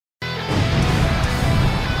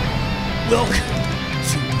Welcome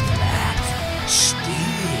to That Steele.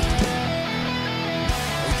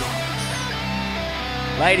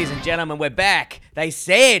 Ladies and gentlemen, we're back. They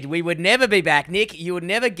said we would never be back. Nick, you would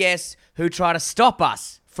never guess who tried to stop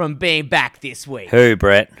us from being back this week. Who,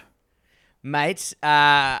 Brett? Mates,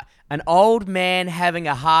 an old man having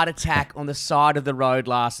a heart attack on the side of the road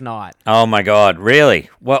last night. Oh my God! Really?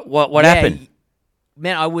 What happened?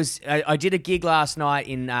 Man, I did a gig last night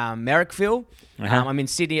in Merrickville. I'm in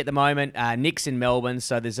Sydney at the moment. Nick's in Melbourne,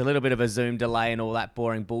 so there's a little bit of a Zoom delay and all that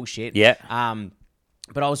boring bullshit. Yeah.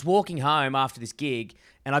 But I was walking home after this gig,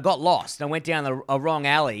 and I got lost. I went down a wrong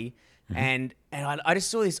alley, and I just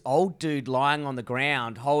saw this old dude lying on the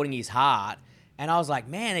ground holding his heart. And I was like,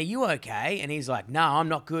 man, are you okay? And he's like, no, I'm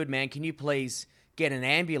not good, man. Can you please get an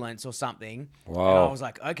ambulance or something? Whoa. And I was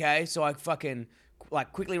like, okay. So I fucking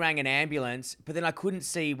quickly rang an ambulance, but then I couldn't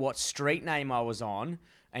see what street name I was on.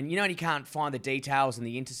 And you can't find the details in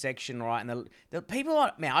the intersection, right? And the people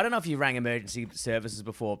are, man, I don't know if you rang emergency services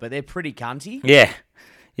before, but they're pretty cunty. Yeah.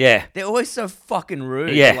 They're always so fucking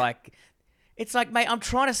rude. Yeah. It's like, mate, I'm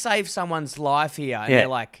trying to save someone's life here. And Yeah. they're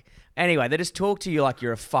like, anyway, they just talk to you like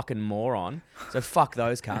you're a fucking moron. So fuck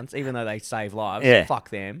those cunts, even though they save lives. Yeah.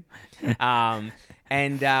 Fuck them.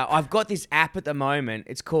 And I've got this app at the moment.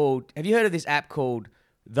 It's called, have you heard of this app called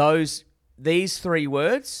These 3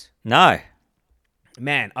 Words? No.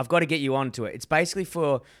 Man, I've got to get you onto it. It's basically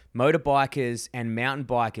for motorbikers and mountain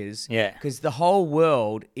bikers. Yeah. Because the whole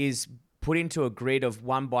world is put into a grid of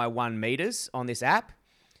 1 by 1 meters on this app.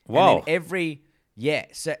 Whoa. And then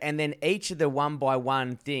and then each of the 1 by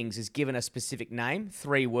 1 things is given a specific name,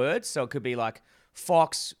 3 words. So it could be like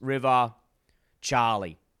Fox, River,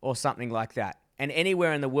 Charlie, or something like that. And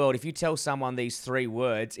anywhere in the world, if you tell someone these 3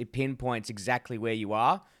 words, it pinpoints exactly where you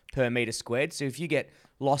are per meter squared. So if you get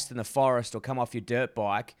lost in the forest or come off your dirt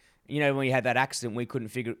bike, when you had that accident, we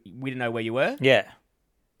didn't know where you were. Yeah.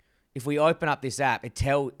 If we open up this app,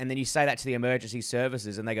 and then you say that to the emergency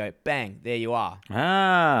services and they go, bang, there you are.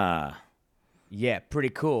 Ah. Yeah, pretty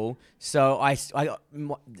cool. So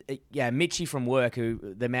Mitchie from work,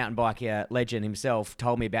 who the mountain bike legend himself,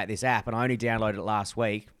 told me about this app, and I only downloaded it last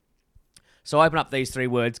week. So I open up these 3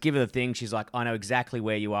 words, give her the thing. She's like, I know exactly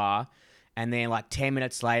where you are. And then 10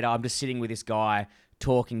 minutes later, I'm just sitting with this guy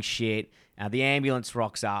talking shit. The ambulance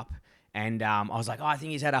rocks up, and I was like, I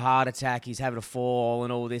think he's had a heart attack. He's having a fall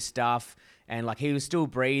and all this stuff. And he was still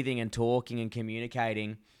breathing and talking and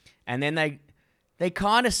communicating. And then they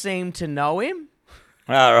kind of seemed to know him.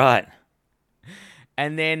 All right.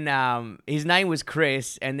 And then his name was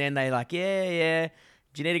Chris. And then they yeah.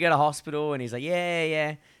 Do you need to go to hospital? And he's like,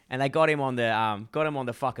 yeah. And they got him on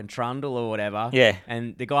the fucking trundle or whatever. Yeah.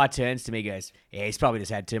 And the guy turns to me and goes, yeah, he's probably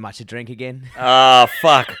just had too much to drink again. Oh,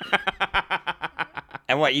 fuck.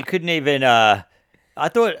 And what, you couldn't even... I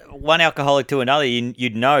thought one alcoholic to another,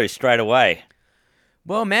 you'd know straight away.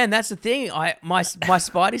 Well, man, that's the thing. My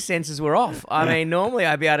spidey senses were off. I mean, normally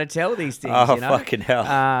I'd be able to tell these things. Oh, fucking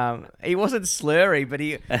hell. He wasn't slurry, but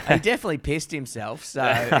he definitely pissed himself. So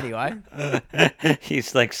anyway, He's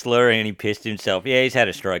slurring and he pissed himself. Yeah, he's had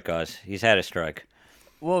a stroke, guys. He's had a stroke.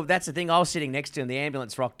 Well, that's the thing. I was sitting next to him. The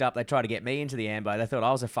ambulance rocked up. They tried to get me into the ambo. They thought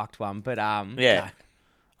I was a fucked one, but yeah.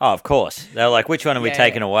 Oh, of course. They're like, which one are we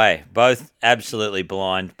taking away? Both absolutely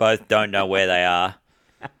blind. Both don't know where they are.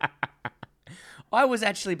 I was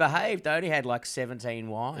actually behaved. I only had 17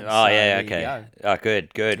 wines. Oh, so yeah, okay. Oh, good.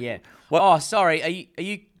 Yeah. What? Oh, sorry. Are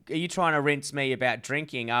you trying to rinse me about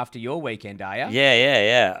drinking after your weekend, are you?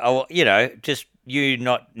 Yeah. Oh, just you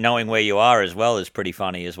not knowing where you are as well is pretty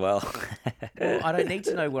funny as well. Well, I don't need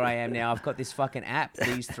to know where I am now. I've got this fucking app,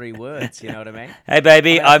 These 3 Words, you know what I mean? Hey,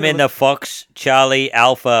 baby, I'm in the Fox Charlie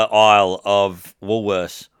Alpha aisle of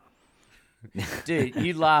Woolworths. Dude,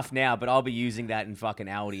 you laugh now, but I'll be using that in fucking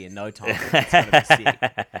Aldi in no time. It's gonna be sick.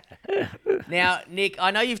 Now, Nick, I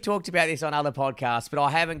know you've talked about this on other podcasts, but I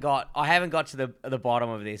haven't got to the bottom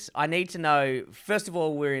of this. I need to know. First of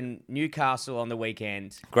all, we're in Newcastle on the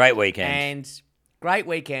weekend. Great weekend. And great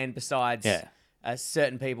weekend. Besides,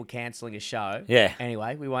 certain people cancelling a show. Yeah.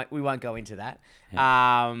 Anyway, we won't go into that.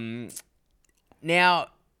 Yeah. Now,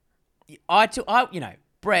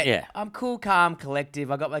 Brett, I'm cool, calm,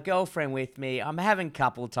 collective. I got my girlfriend with me. I'm having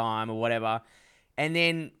couple time or whatever. And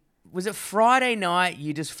then, was it Friday night?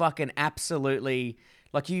 You just fucking absolutely,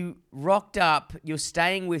 you rocked up. You're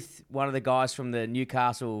staying with one of the guys from the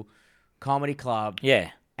Newcastle Comedy Club.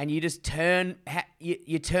 Yeah. And you just turned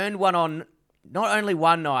one on, not only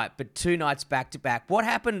one night, but 2 nights back to back. What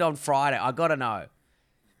happened on Friday? I got to know.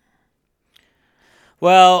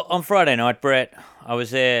 Well, on Friday night, Brett, I was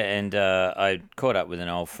there and I caught up with an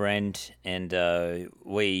old friend and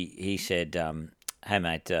he said, hey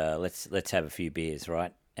mate, let's have a few beers,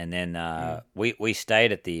 right? And then we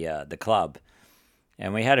stayed at the club,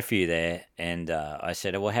 and we had a few there. And I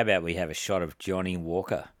said, well, how about we have a shot of Johnny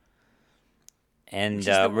Walker? And Which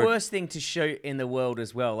is the worst thing to shoot in the world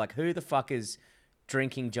as well. Like, who the fuck is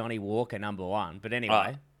drinking Johnny Walker, number one? But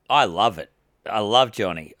anyway. I love it. I love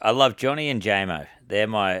Johnny. I love Johnny and JMO. They're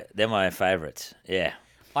my favourites. Yeah.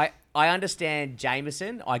 I understand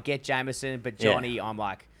Jameson. I get Jameson, but Johnny, I'm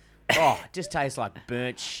like, it just tastes like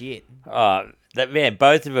burnt shit. Man,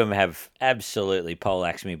 both of them have absolutely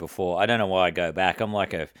poleaxed me before. I don't know why I go back. I'm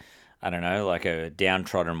like a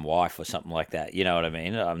downtrodden wife or something like that. You know what I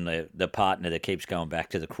mean? I'm the partner that keeps going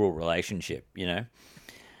back to the cruel relationship, you know?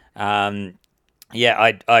 I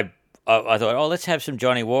thought, let's have some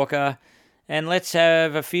Johnny Walker and let's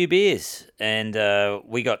have a few beers. And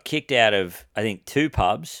we got kicked out of, I think, 2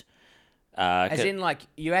 pubs. As in, like,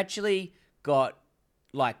 you actually got,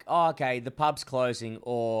 like, okay, the pub's closing,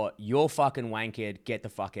 or you're fucking wanked, get the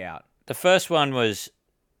fuck out. The first one was,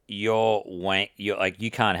 you're like, you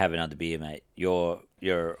can't have another beer, mate. You're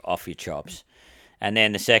off your chops. And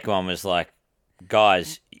then the second one was like,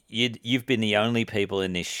 guys, you've been the only people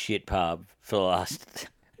in this shit pub for the last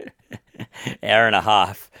hour and a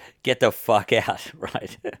half. Get the fuck out,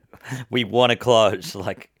 right? We want to close.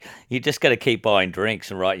 Like, you just got to keep buying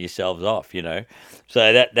drinks and writing yourselves off, you know?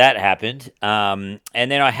 So that happened. And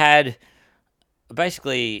then I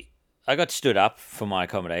got stood up for my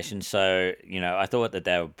accommodation. So, you know, I thought that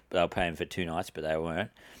they were paying for 2 nights, but they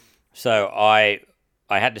weren't. So I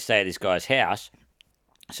had to stay at this guy's house.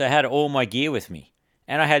 So I had all my gear with me.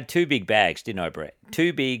 And I had 2 big bags, didn't I, Brett?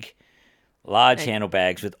 2 big, large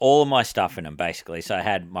handlebags with all of my stuff in them, basically. So I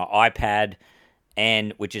had my iPad,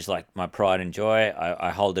 which is like my pride and joy. I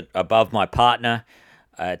hold it above my partner.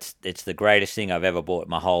 It's the greatest thing I've ever bought in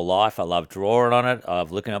my whole life. I love drawing on it. I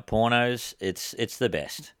love looking at pornos. It's the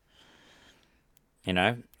best. You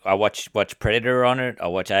know, I watch Predator on it. I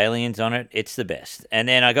watch Aliens on it. It's the best. And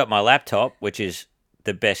then I got my laptop, which is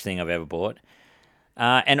the best thing I've ever bought.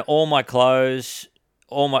 And all my clothes,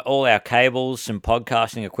 all our cables, some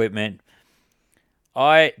podcasting equipment.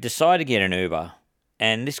 I decided to get an Uber,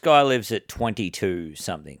 and this guy lives at 22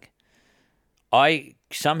 something. I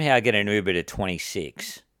somehow get an Uber to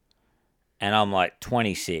 26, and I'm like,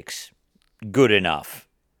 26, good enough.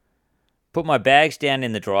 Put my bags down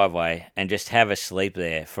in the driveway and just have a sleep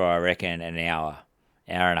there for, I reckon, an hour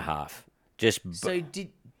and a half. So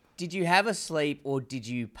did you have a sleep, or did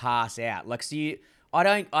you pass out? Like, so I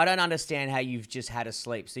don't understand how you've just had a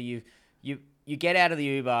sleep. So you get out of the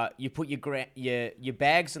Uber, you put your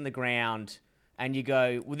bags on the ground, and you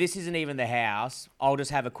go, well, this isn't even the house. I'll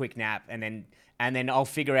just have a quick nap, and then I'll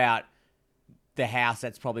figure out the house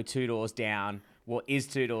that's probably 2 doors down. Well, is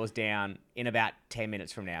 2 doors down in about 10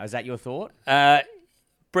 minutes from now. Is that your thought?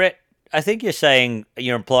 Brett, I think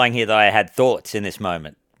you're implying here that I had thoughts in this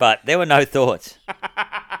moment, but there were no thoughts.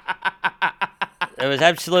 There was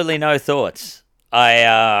absolutely no thoughts.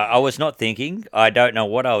 I was not thinking. I don't know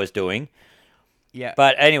what I was doing. Yeah.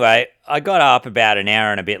 But anyway, I got up about an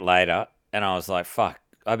hour and a bit later, and I was like, fuck,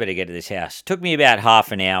 I better get to this house. Took me about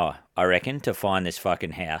half an hour, I reckon, to find this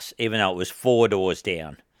fucking house, even though it was 4 doors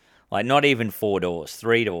down. Like, not even 4 doors,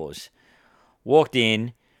 3 doors. Walked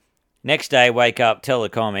in. Next day, wake up, tell the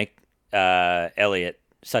comic, Elliot,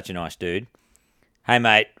 such a nice dude. Hey,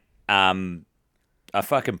 mate, I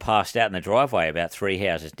fucking passed out in the driveway about 3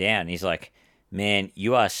 houses down. He's like, man,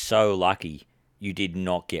 you are so lucky you did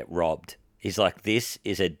not get robbed. He's like, this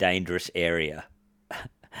is a dangerous area.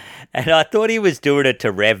 And I thought he was doing it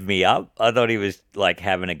to rev me up. I thought he was, like,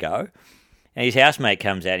 having a go. And his housemate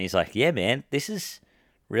comes out and he's like, yeah, man, this is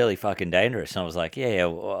really fucking dangerous. And I was like, yeah,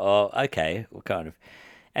 well, okay, well, kind of.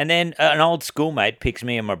 And then an old schoolmate picks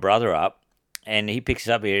me and my brother up, and he picks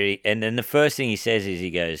us up here, and then the first thing he says is, he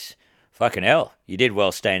goes, fucking hell, you did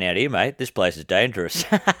well staying out here, mate. This place is dangerous.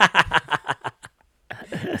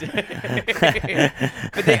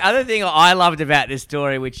 But the other thing I loved about this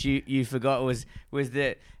story, which you forgot, was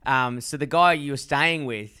that so the guy you were staying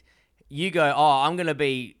with, you go,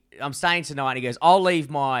 I'm staying tonight. And he goes, I'll leave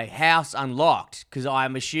my house unlocked because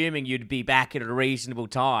I'm assuming you'd be back at a reasonable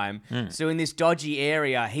time. So in this dodgy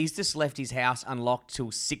area, he's just left his house unlocked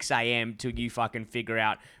till 6 a.m. till you fucking figure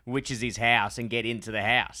out which is his house and get into the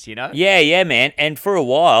house, you know? Yeah, man. And for a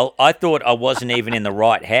while, I thought I wasn't even in the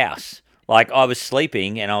right house. Like, I was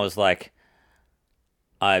sleeping and I was like,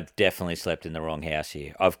 I've definitely slept in the wrong house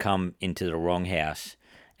here. I've come into the wrong house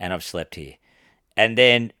and I've slept here. And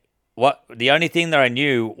then the only thing that I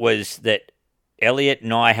knew was that Elliot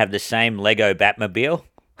and I have the same Lego Batmobile.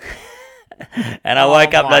 And I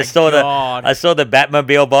woke up and I saw the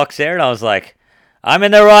Batmobile box there, and I was like, I'm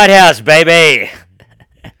in the right house, baby.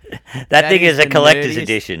 that thing is a collector's nerdiest-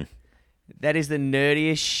 edition. That is the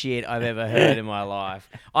nerdiest shit I've ever heard in my life.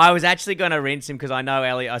 I was actually going to rinse him because I know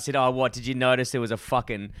Elliot. I said, "Oh, what? Did you notice there was a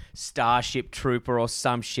fucking Starship Trooper or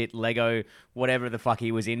some shit Lego, whatever the fuck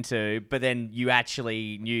he was into?" But then you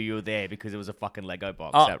actually knew you were there because it was a fucking Lego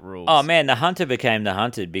box. That rules. Oh man, the hunter became the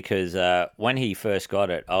hunted because when he first got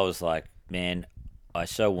it, I was like, man, I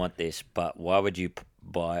so want this, but why would you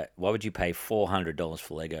pay $400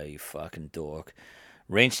 for Lego, you fucking dork?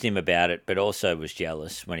 Rinsed him about it, but also was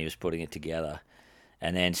jealous when he was putting it together.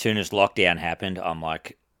 And then as soon as lockdown happened, I'm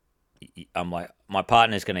like, my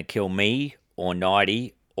partner's going to kill me or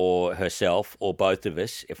Nighty or herself or both of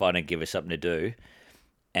us if I don't give her something to do.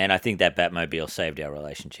 And I think that Batmobile saved our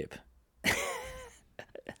relationship.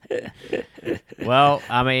 Well,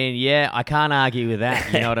 I mean, yeah, I can't argue with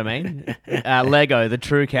that. You know what I mean? Lego, the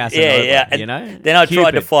true Casanova. Yeah. You know. Then I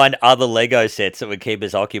tried to Cupid. find other Lego sets that would keep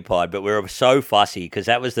us occupied, but we were so fussy because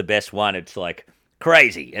that was the best one. It's like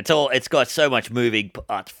crazy. It's got so much moving.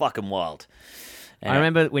 It's fucking wild. I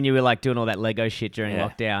remember when you were like doing all that Lego shit during Yeah.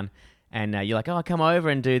 lockdown, and you're like, "Oh, come over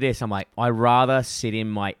and do this." I'm like, "I'd rather sit in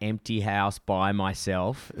my empty house by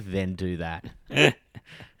myself than do that."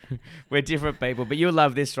 We're different people, but you'll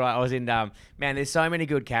love this, right? I was in, man, there's so many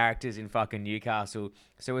good characters in fucking Newcastle.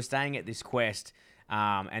 So we're staying at this quest,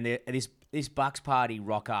 and this Bucks party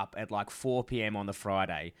rock up at like 4 p.m. on the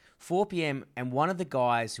Friday. 4 p.m. and one of the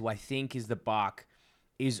guys who I think is the Buck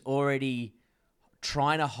is already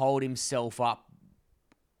trying to hold himself up.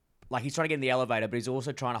 Like he's trying to get in the elevator, but he's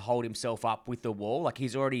also trying to hold himself up with the wall. Like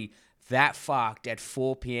he's already that fucked at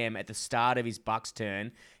 4 p.m. at the start of his Bucks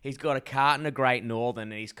turn. He's got a carton of Great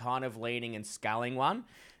Northern and he's kind of leaning and sculling one.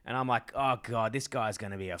 And I'm like, oh God, this guy's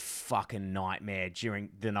going to be a fucking nightmare during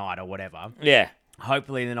the night or whatever. Yeah.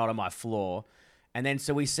 Hopefully they're not on my floor. And then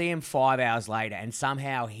so we see him 5 hours later and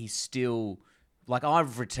somehow he's still, like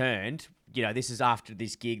I've returned, you know, this is after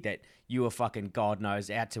this gig that you were fucking, God knows,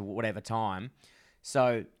 out to whatever time.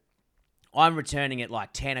 So I'm returning at like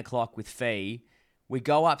 10 o'clock with Fee. We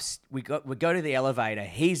go up, we go to the elevator.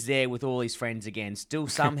 He's there with all his friends again, still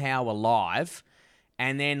somehow alive.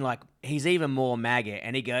 And then like he's even more maggot.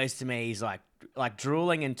 And he goes to me, he's like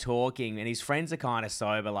drooling and talking, and his friends are kind of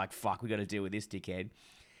sober, like, fuck, we got to deal with this dickhead.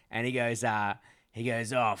 And he goes,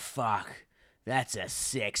 oh fuck, that's a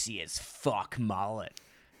sexy as fuck mullet.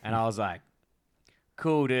 And I was like,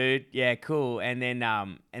 cool, dude. Yeah, cool. And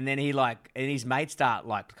then he like, and his mates start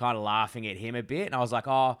like kind of laughing at him a bit. And I was like,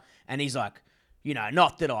 oh, and he's like, you know,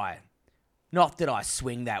 not that I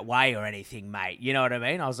swing that way or anything, mate. You know what I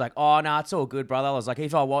mean? I was like, oh, no, it's all good, brother. I was like,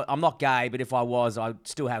 if I was, I'm not gay, but if I was, I'd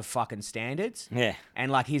still have fucking standards. Yeah.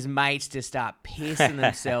 And like his mates just start pissing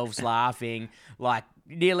themselves laughing, like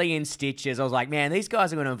nearly in stitches. I was like, man, these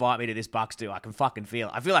guys are going to invite me to this Bucks do. I can fucking feel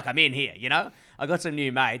it. I feel like I'm in here, you know? I got some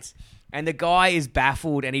new mates. And the guy is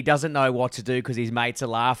baffled and he doesn't know what to do because his mates are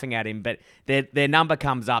laughing at him. But their number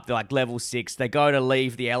comes up. They're like level 6. They go to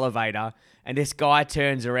leave the elevator and this guy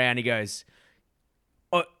turns around. He goes,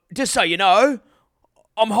 oh, just so you know,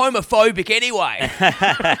 I'm homophobic anyway.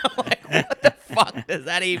 I'm like, what the fuck does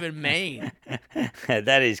that even mean?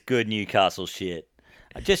 That is good Newcastle shit.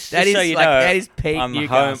 Just That so is you like, know, that is peak I'm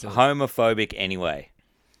Newcastle. homophobic anyway.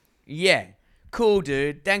 Yeah. Cool,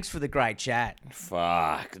 dude. Thanks for the great chat.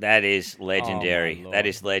 Fuck, that is legendary. Oh, my Lord. That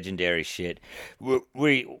is legendary shit.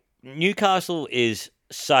 Newcastle is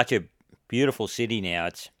such a beautiful city now.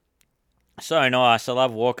 It's so nice. I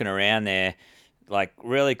love walking around there, like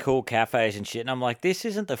really cool cafes and shit. And I'm like, this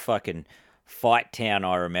isn't the fucking fight town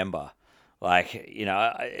I remember. Like, you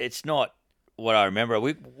know, it's not what I remember.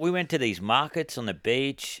 We went to these markets on the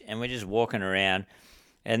beach and we're just walking around,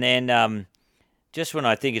 and then just when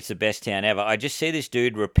I think it's the best town ever, I just see this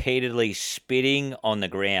dude repeatedly spitting on the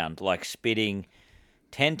ground, like spitting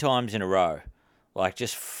 10 times in a row, like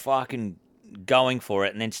just fucking going for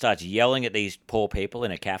it, and then starts yelling at these poor people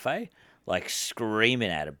in a cafe, like screaming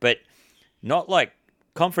at them. But not like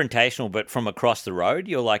confrontational, but from across the road.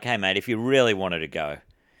 You're like, hey, mate, if you really wanted to go,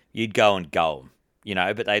 you'd go and go 'em, you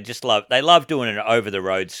know, but they love doing an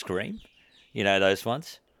over-the-road scream, you know, those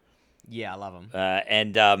ones. Yeah, I love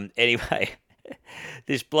them. Anyway...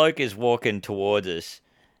 This bloke is walking towards us,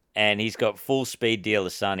 and he's got full speed dealer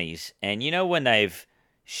sunnies. And you know when they've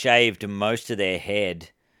shaved most of their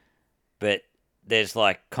head, but there's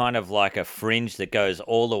like kind of like a fringe that goes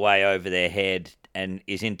all the way over their head and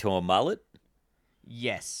is into a mullet?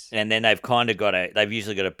 Yes. And then they've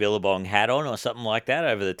usually got a billabong hat on or something like that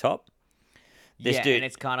over the top. This yeah, dude, and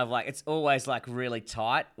it's kind of like, it's always like really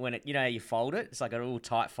tight when it, you know, you fold it. It's like a real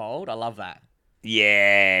tight fold. I love that.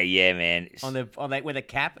 Yeah, man. on the where the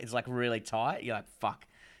cap is like really tight. You're like, fuck,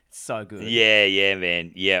 it's so good. Yeah,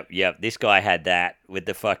 man. Yep. This guy had that with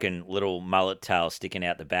the fucking little mullet tail sticking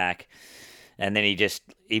out the back. And then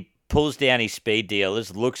he pulls down his speed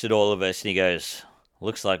dealers, looks at all of us, and he goes,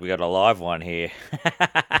 looks like we got a live one here.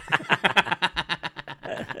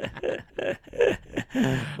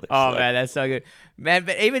 Man, that's so good. Man,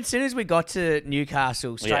 but even as soon as we got to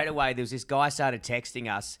Newcastle, straight away, there was this guy started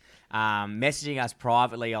texting us, messaging us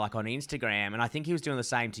privately, like on Instagram, and I think he was doing the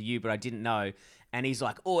same to you, but I didn't know. And he's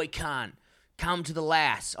like, "Oi, cunt, come to the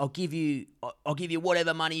Lass. I'll give you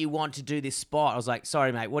whatever money you want to do this spot." I was like,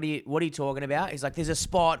 "Sorry, mate, what are you talking about?" He's like, "There's a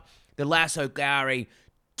spot, the Lass O'Gary,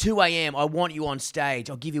 2 a.m. I want you on stage.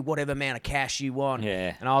 I'll give you whatever amount of cash you want."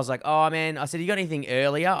 Yeah. And I was like, "Oh man," I said, "You got anything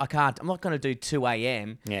earlier? I'm not going to do 2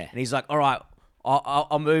 a.m." Yeah. And he's like, "All right,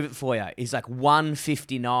 I'll move it for you." He's like,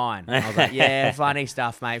 1:59. I was like, "Yeah, funny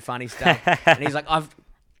stuff, mate. Funny stuff." And he's like,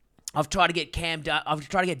 I've tried to get I've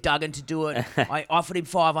tried to get Duggan to do it. I offered him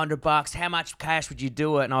 $500. How much cash would you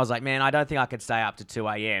do it? And I was like, "Man, I don't think I could stay up to 2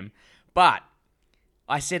 a.m." But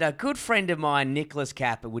I said a good friend of mine, Nicholas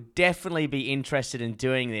Capper, would definitely be interested in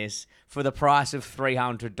doing this for the price of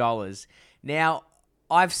 $300. Now,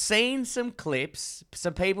 I've seen some clips.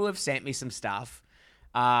 Some people have sent me some stuff.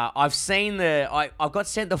 I've seen I've got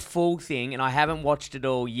sent the full thing, and I haven't watched it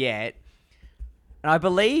all yet. And I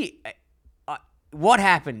believe... what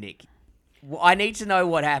happened, Nick? I need to know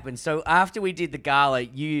what happened. So after we did the gala,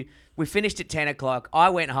 we finished at 10 o'clock. I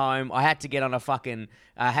went home. I had to get on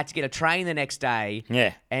had to get a train the next day.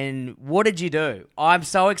 Yeah. And what did you do? I'm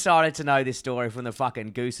so excited to know this story from the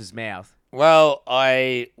fucking goose's mouth. Well,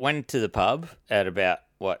 I went to the pub at about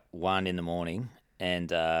 1 in the morning,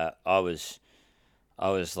 and I was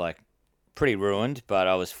like pretty ruined, but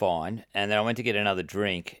I was fine. And then I went to get another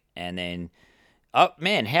drink, and then, oh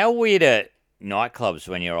man, how weird are nightclubs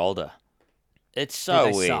when you're older? It's so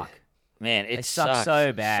Dude, they weird. suck. Man, They it suck sucks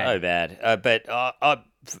so bad. So bad. But I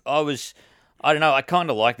don't know, I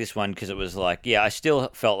kind of like this one because it was like, yeah, I still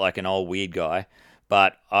felt like an old weird guy,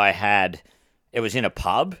 but it was in a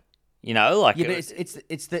pub, like... Yeah, but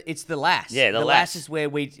it's the Lass. Yeah, the Lass Lass. is where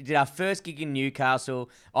we did our first gig in Newcastle.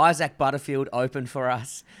 Isaac Butterfield opened for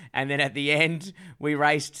us, and then at the end we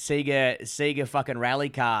raced Sega fucking rally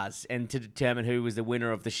cars and to determine who was the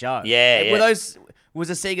winner of the show. Yeah. Was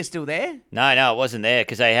the Sega still there? No, it wasn't there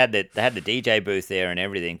because they had the DJ booth there and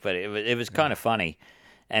everything, but it was kind of funny.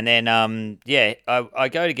 And then I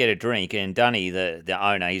go to get a drink, and Dunny, the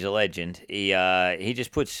owner, he's a legend. He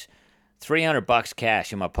just puts $300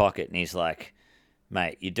 cash in my pocket, and he's like,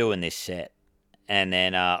 "Mate, you're doing this set." And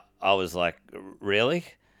then I was like, "Really?"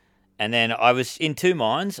 And then I was in two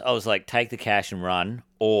minds. I was like, take the cash and run,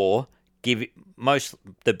 or the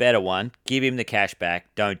better one, give him the cash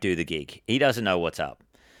back, don't do the gig. He doesn't know what's up.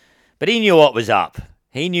 But he knew what was up.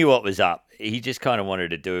 He just kind of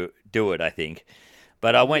wanted to do it, I think.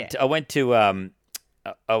 But I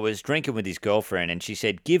was drinking with his girlfriend, and she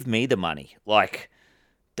said, "Give me the money. Like,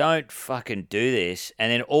 don't fucking do this."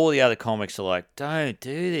 And then all the other comics are like, "Don't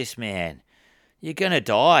do this, man. You're going to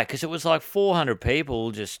die." Because it was like 400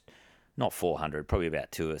 people, not 400, probably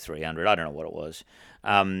about 200 or 300. I don't know what it was.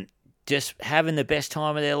 Just having the best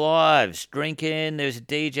time of their lives, drinking. There was a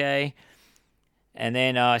DJ. And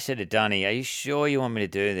then I said to Dunny, "Are you sure you want me to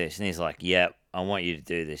do this?" And he's like, "Yep, I want you to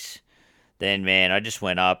do this." Then, man, I just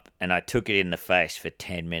went up and I took it in the face for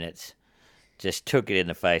 10 minutes. Just took it in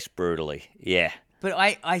the face brutally. Yeah. But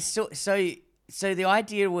I saw so the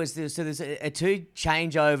idea was there's a two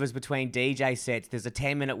changeovers between DJ sets. There's a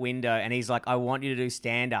 10-minute window, and he's like, "I want you to do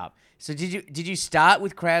stand up." So did you start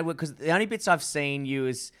with crowd work? Because the only bits I've seen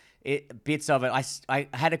you bits of it. I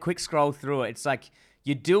had a quick scroll through it. It's like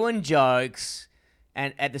you're doing jokes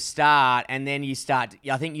and at the start, and then you start.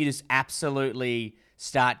 I think you just absolutely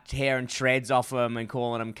start tearing shreds off them and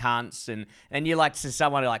calling them cunts, and you're like to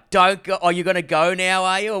someone like, "Don't go. Oh, you're gonna go now,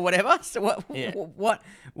 are you, or whatever?" So what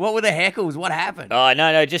were the heckles? What happened? Oh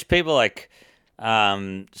no, just people like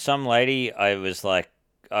some lady. I was like,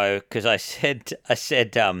 because I said,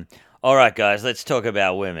 "All right, guys, let's talk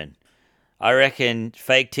about women. I reckon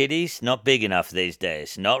fake titties not big enough these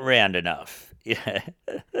days, not round enough."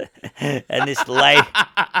 And this lady,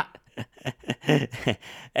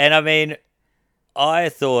 and I mean, I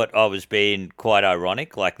thought I was being quite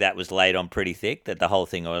ironic, like that was laid on pretty thick, that the whole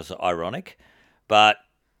thing was ironic. But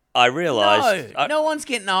I realised... No one's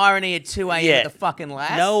getting irony at 2 a.m. at the fucking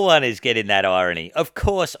Lass. No one is getting that irony. Of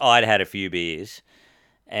course, I'd had a few beers.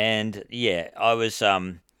 And, yeah, I was...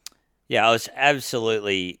 Yeah, I was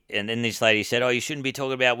absolutely. And then this lady said, "Oh, you shouldn't be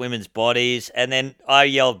talking about women's bodies." And then I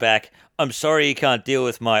yelled back, "I'm sorry you can't deal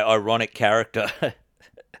with my ironic character."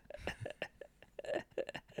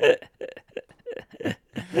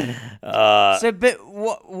 But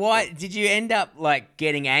why did you end up like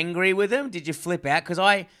getting angry with him? Did you flip out? Because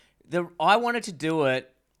I wanted to do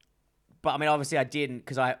it, but I mean, obviously I didn't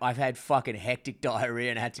because I've had fucking hectic diarrhea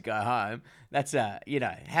and had to go home. That's how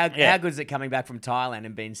good is it coming back from Thailand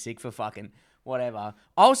and being sick for fucking whatever?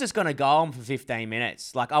 I was just gonna go on for 15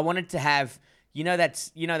 minutes. Like I wanted to have.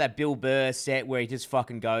 That Bill Burr set where he just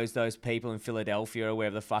fucking goes those people in Philadelphia or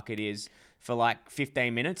wherever the fuck it is for like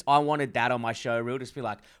 15 minutes. I wanted that on my show reel, just be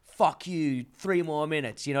like, fuck you, 3 more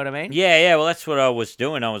minutes. You know what I mean? Yeah. Well, that's what I was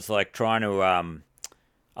doing. I was like trying to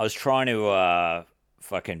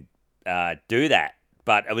fucking do that,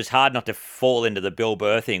 but it was hard not to fall into the Bill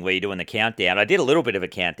Burr thing where you're doing the countdown. I did a little bit of a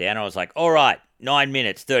countdown. I was like, all right, 9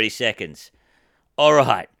 minutes, 30 seconds. All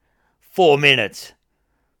right, 4 minutes.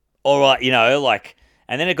 All right,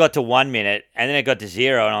 and then it got to 1 minute, and then it got to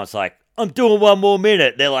 0, and I was like, I'm doing 1 more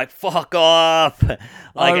minute. They're like, fuck off.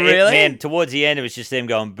 Really? Man, towards the end, it was just them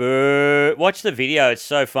going, boo. Watch the video. It's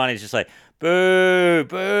so funny. It's just like, boo,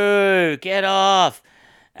 boo, get off.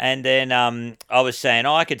 And then I was saying,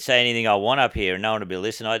 I could say anything I want up here, and no one would be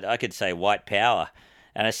listening. I could say white power.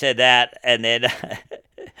 And I said that, and then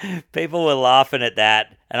people were laughing at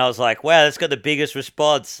that, and I was like, wow, that's got the biggest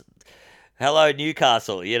response. Hello,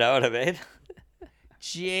 Newcastle. You know what I mean?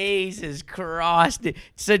 Jesus Christ!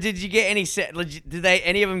 So did you get any? Did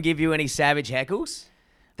any of them give you any savage heckles?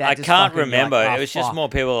 I can't remember. Like, it was just more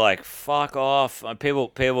people like "fuck off."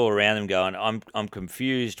 People around them going, "I'm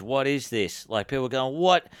confused. What is this?" Like people going,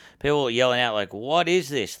 "What?" People yelling out like, "What is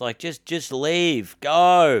this?" Like just leave,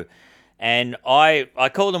 go. And I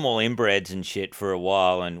called them all inbreds and shit for a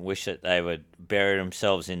while, and wish that they would bury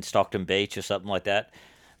themselves in Stockton Beach or something like that.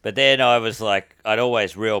 But then I was like, I'd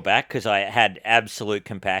always reel back because I had absolute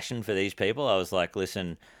compassion for these people. I was like,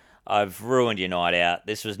 listen, I've ruined your night out.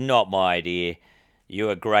 This was not my idea. You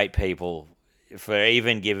are great people for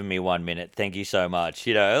even giving me 1 minute. Thank you so much.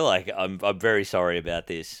 I'm very sorry about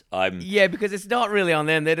this. Yeah, because it's not really on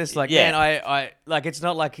them. They're just like, man, I like. It's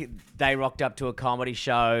not like they rocked up to a comedy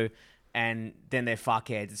show and then they're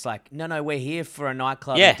fuckheads. It's like, no, we're here for a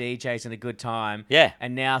nightclub and DJs and a good time. Yeah,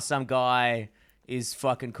 and now some guy is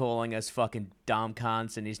fucking calling us fucking dumb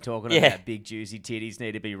cunts and he's talking about big juicy titties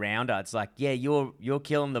need to be rounder. It's like, yeah, you're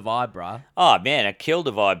killing the vibe, bruh. Oh, man, it killed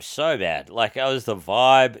the vibe so bad. Like, I was the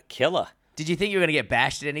vibe killer. Did you think you were going to get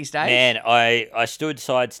bashed at any stage? Man, I stood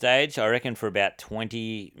side stage, I reckon, for about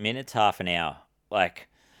 20 minutes, half an hour. Like...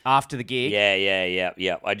 After the gig?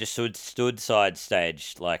 Yeah. I just stood side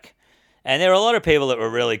stage, like... And there were a lot of people that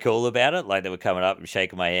were really cool about it. Like, they were coming up and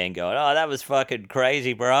shaking my hand going, oh, that was fucking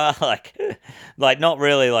crazy, bro. Like not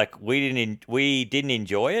really, like, we didn't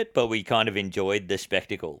enjoy it, but we kind of enjoyed the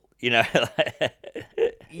spectacle, Yeah,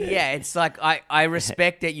 it's like, I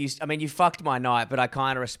respect that you... I mean, you fucked my night, but I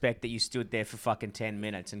kind of respect that you stood there for fucking 10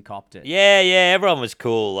 minutes and copped it. Yeah, everyone was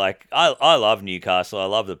cool. Like, I love Newcastle. I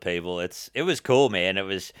love the people. It was cool, man. It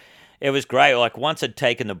was great. Like, once I'd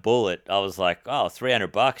taken the bullet, I was like, oh,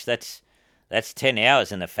 $300, that's 10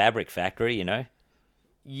 hours in the fabric factory,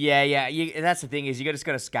 Yeah. That's the thing is you just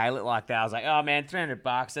got to scale it like that. I was like, oh man,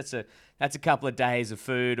 $300. That's a couple of days of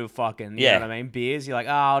food or fucking, you know what I mean? Beers. You're like,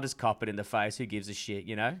 oh, I'll just cop it in the face. Who gives a shit,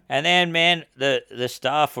 And then, man, the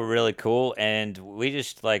staff were really cool, and we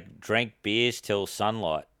just like drank beers till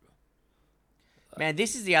sunlight. Man,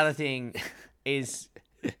 this is the other thing is,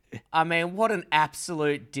 I mean, what an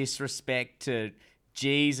absolute disrespect to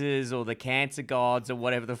Jesus or the cancer gods or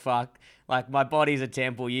whatever the fuck. Like, my body's a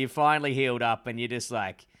temple. You finally healed up and you're just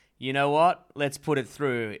like, you know what? Let's put it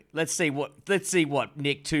through. Let's see what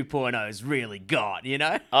Nick 2.0's really got,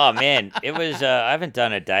 Oh, man. It was, I haven't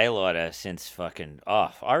done a daylighter since fucking,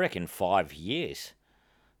 I reckon 5 years.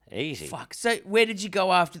 Easy. Fuck. So where did you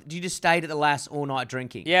go after? You just stayed at the last all night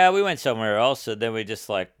drinking? Yeah, we went somewhere else. So then we just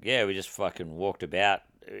we just fucking walked about.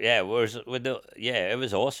 Yeah, it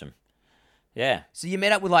was awesome. Yeah. So you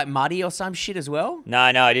met up with like Muddy or some shit as well? No,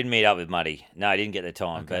 I didn't meet up with Muddy. No, I didn't get the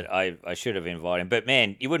time, Okay. but I should have invited him. But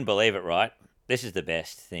man, you wouldn't believe it, right? This is the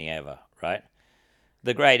best thing ever, right?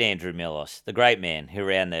 The great Andrew Millos, the great man who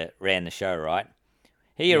ran the show, right?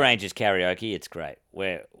 He arranges karaoke. It's great.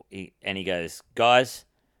 He goes, guys,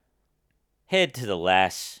 head to the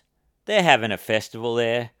Lass. They're having a festival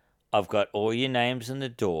there. I've got all your names on the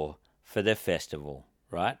door for the festival,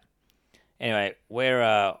 right? Anyway,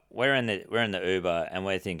 we're in the Uber and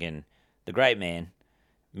we're thinking the great man,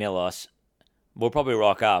 Milos, will probably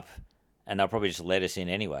rock up and they'll probably just let us in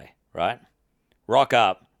anyway, right? Rock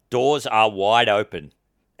up, doors are wide open.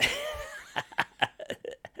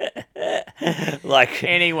 Like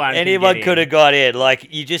anyone could have got in.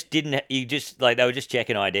 Like they were just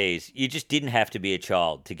checking IDs. You just didn't have to be a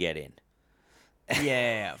child to get in.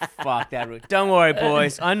 Yeah, fuck that. Don't worry,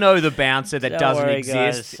 boys. I know the bouncer that doesn't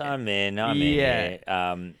exist. Guys. I'm in.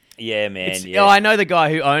 Yeah, man. Oh, I know the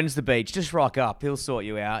guy who owns the beach. Just rock up. He'll sort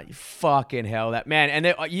you out. You fucking hell, that man. And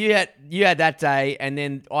then you had that day, and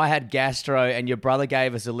then I had gastro, and your brother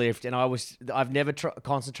gave us a lift, and I've never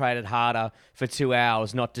concentrated harder for 2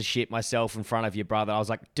 hours not to shit myself in front of your brother. I was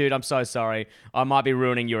like, dude, I'm so sorry. I might be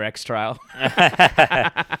ruining your X trail.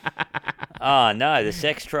 Oh no, the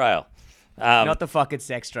sex trail. Not the fucking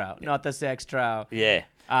sex trail. Not the sex trail. Yeah.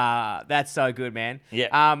 That's so good, man.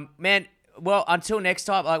 Yeah. Man. Well, until next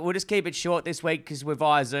time, we'll just keep it short this week because we're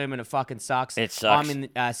via Zoom and it fucking sucks. It sucks. I'm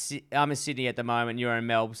in Sydney at the moment. You're in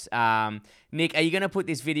Melbourne. Nick, are you going to put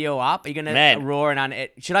this video up? Are you going to roar and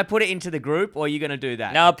should I put it into the group or are you going to do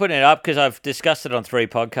that? No, I'm putting it up because I've discussed it on 3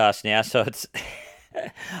 podcasts now. So it's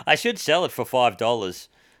I should sell it for $5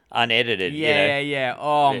 unedited. Yeah.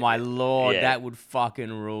 Oh my lord, that would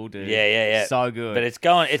fucking rule, dude. Yeah. So good. But it's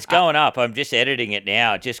going up. I'm just editing it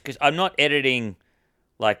now, just because I'm not editing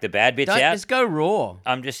like the bad bits out. Just go raw.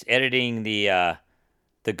 I'm just editing the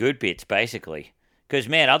good bits basically. Because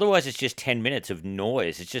man, otherwise it's just 10 minutes of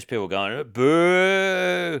noise. It's just people going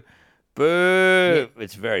boo, boo. Yeah,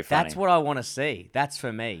 it's very funny. That's what I want to see. That's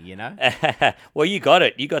for me, you know. Well, you got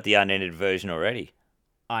it. You got the unedited version already.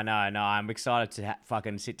 I know. I'm excited to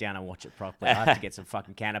fucking sit down and watch it properly. I have to get some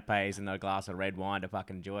fucking canapes and a glass of red wine to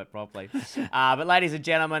fucking enjoy it properly. But ladies and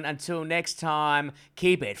gentlemen, until next time,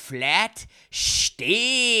 keep it flat,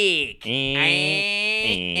 stick.